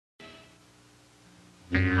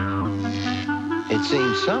It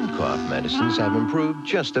seems some cough medicines have improved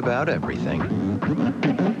just about everything.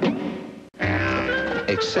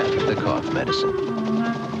 Except the cough medicine.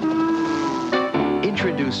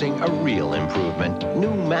 Introducing a real improvement,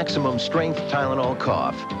 new maximum strength Tylenol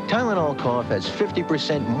Cough. Tylenol Cough has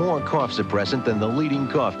 50% more cough suppressant than the leading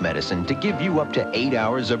cough medicine to give you up to 8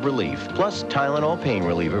 hours of relief, plus Tylenol pain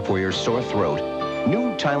reliever for your sore throat.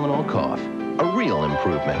 New Tylenol Cough, a real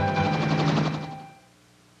improvement.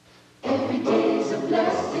 Every day's a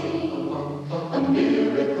blessing, a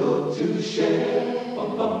miracle to share.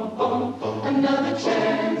 Another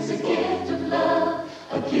chance, a gift of love,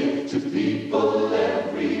 a gift to people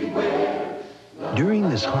everywhere. During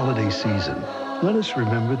this holiday season, let us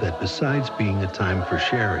remember that besides being a time for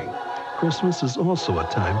sharing, Christmas is also a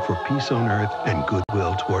time for peace on earth and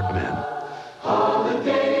goodwill toward men.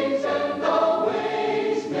 Holidays and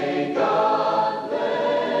always, may God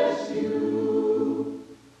bless you.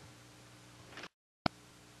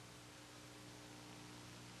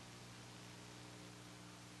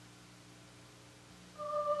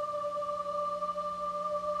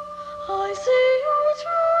 I see your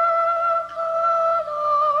true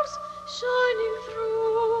colors shining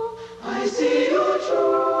through. I see your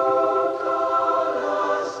true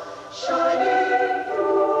colors shining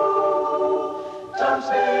through. Don't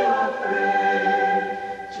be afraid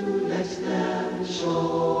to let them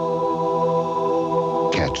show.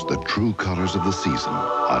 Catch the true colors of the season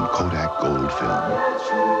on Kodak Gold Film.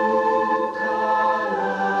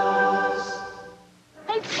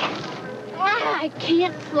 I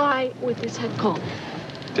can't fly with this head cold.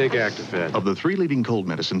 Take Actifed. Of the 3 leading cold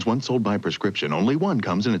medicines once sold by prescription, only one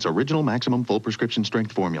comes in its original maximum full prescription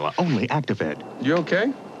strength formula. Only Actifed. You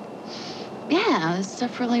okay? Yeah, this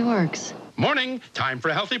stuff really works. Morning. Time for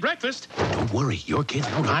a healthy breakfast. Don't worry, your kids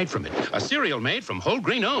won't hide from it. A cereal made from whole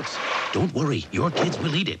grain oats. Don't worry, your kids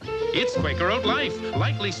will eat it. It's Quaker Oat Life.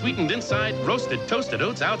 Lightly sweetened inside, roasted, toasted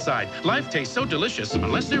oats outside. Life tastes so delicious.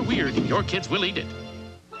 Unless they're weird, your kids will eat it.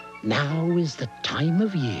 Now is the time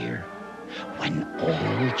of year when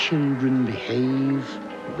all children behave,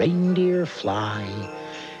 reindeer fly,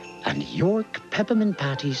 and York peppermint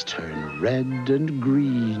patties turn red and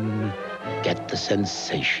green. Get the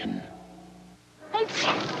sensation.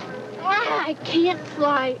 I can't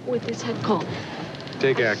fly with this head cold.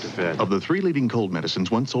 Take Actifed. Of the 3 leading cold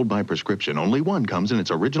medicines once sold by prescription, only one comes in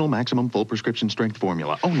its original maximum full prescription strength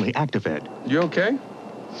formula. Only Actifed. You okay?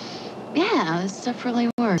 Yeah, this stuff really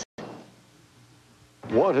works.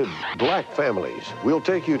 Wanted black families. We'll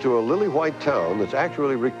take you to a lily white town that's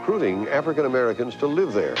actually recruiting African Americans to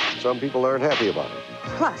live there. Some people aren't happy about it.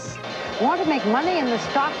 Plus, want to make money in the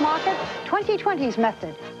stock market? 2020's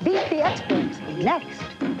method. Beat the experts. Next.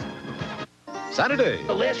 Saturday.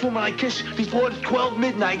 The last woman I kiss before 12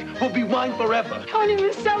 midnight will be mine forever. Tony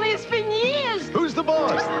Maselli has been years. Who's the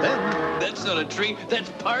boss? Then, That's not a tree, that's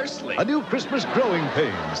parsley. a new Christmas growing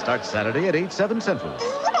pain starts Saturday at 8, 7 Central.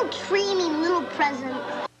 Little dreamy little present.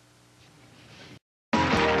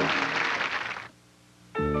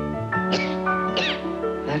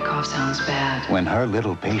 That cough sounds bad. When her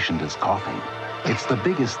little patient is coughing, it's the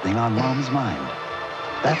biggest thing on Mom's mind.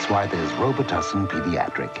 That's why there's Robitussin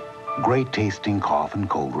Pediatric. Great tasting cough and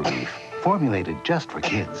cold relief, formulated just for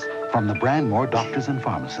kids, from the brand more doctors and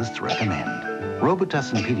pharmacists recommend.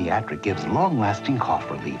 Robitussin Pediatric gives long-lasting cough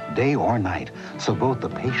relief, day or night, so both the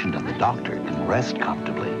patient and the doctor can rest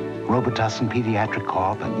comfortably. Robitussin Pediatric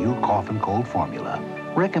Cough, a new cough and cold formula,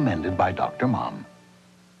 recommended by Dr. Mom.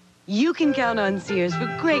 You can count on Sears for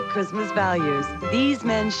great Christmas values. These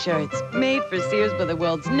men's shirts, made for Sears by the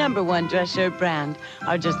world's #1 dress shirt brand,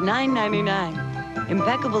 are just $9.99.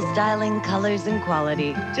 Impeccable styling, colors, and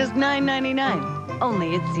quality. Just $9.99.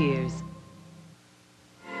 Only at Sears.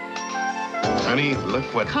 Honey, look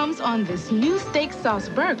what comes on this new steak sauce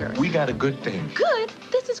burger. we got. A good thing. Good?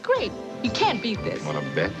 This is great. You can't beat this. Wanna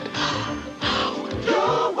bet?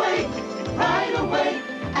 You're awake right away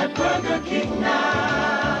at Burger King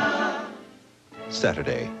now.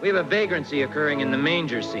 Saturday. We have a vagrancy occurring in the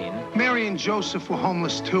manger scene. Mary and Joseph were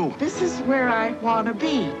homeless, too. This is where I want to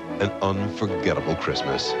be. An unforgettable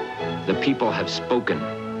Christmas. The people have spoken.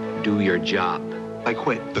 Do your job. I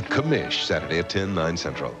quit. The Commish, Saturday at 10, 9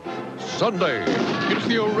 Central. Sunday, it's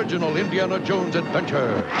the original Indiana Jones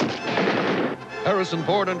adventure. Harrison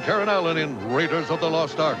Ford and Karen Allen in Raiders of the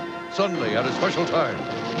Lost Ark. Sunday at a special time.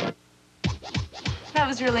 That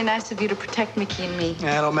was really nice of you to protect Mickey and me.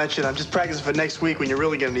 Yeah, don't mention it. I'm just practicing for next week when you're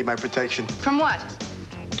really going to need my protection. From what?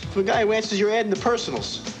 For a guy who answers your ad in the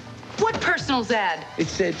personals. What personals ad? It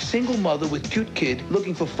said, single mother with cute kid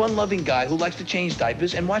looking for fun-loving guy who likes to change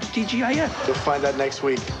diapers and watch TGIF. You'll find out next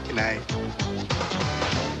week. Good night.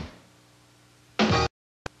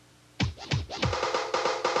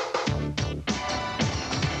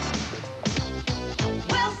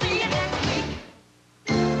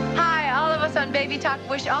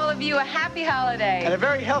 wish all of you a happy holiday. And a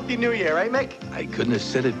very healthy new year, right, Mick? I couldn't have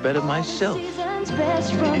said it better myself.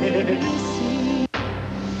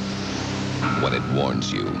 When it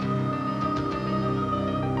warns you.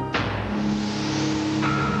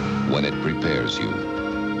 When it prepares you.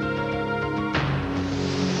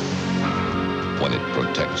 When it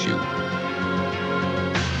protects you.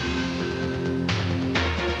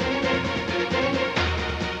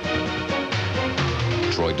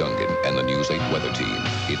 Troy Duncan and the News 8 weather team.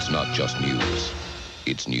 It's not just news.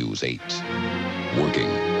 It's News 8. Working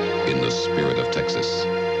in the spirit of Texas.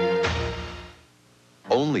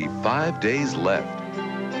 Only 5 days left.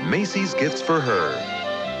 Macy's gifts for her.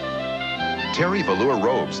 Terry velour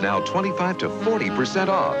robes now 25 to 40%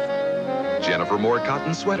 off. Jennifer Moore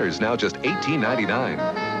cotton sweaters now just $18.99.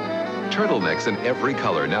 Turtlenecks in every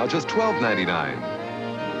color now just $12.99.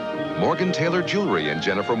 Morgan Taylor jewelry and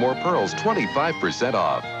Jennifer Moore pearls 25%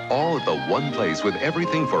 off. All at the one place with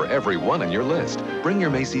everything for everyone on your list. Bring your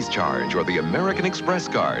Macy's charge or the American Express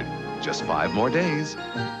card. Just 5 more days.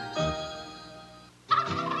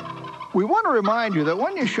 We want to remind you that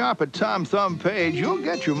when you shop at Tom Thumb Page, you'll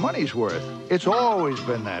get your money's worth. It's always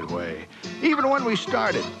been that way. Even when we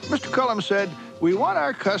started, Mr. Cullum said, we want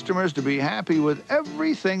our customers to be happy with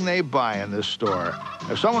everything they buy in this store.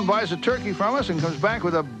 If someone buys a turkey from us and comes back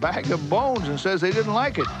with a bag of bones and says they didn't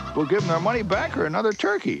like it, we'll give them their money back or another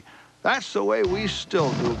turkey. That's the way we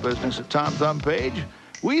still do business at Tom Thumb Page.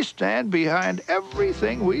 We stand behind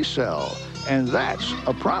everything we sell, and that's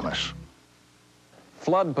a promise.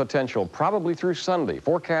 Flood potential probably through Sunday.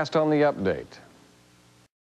 Forecast on the update.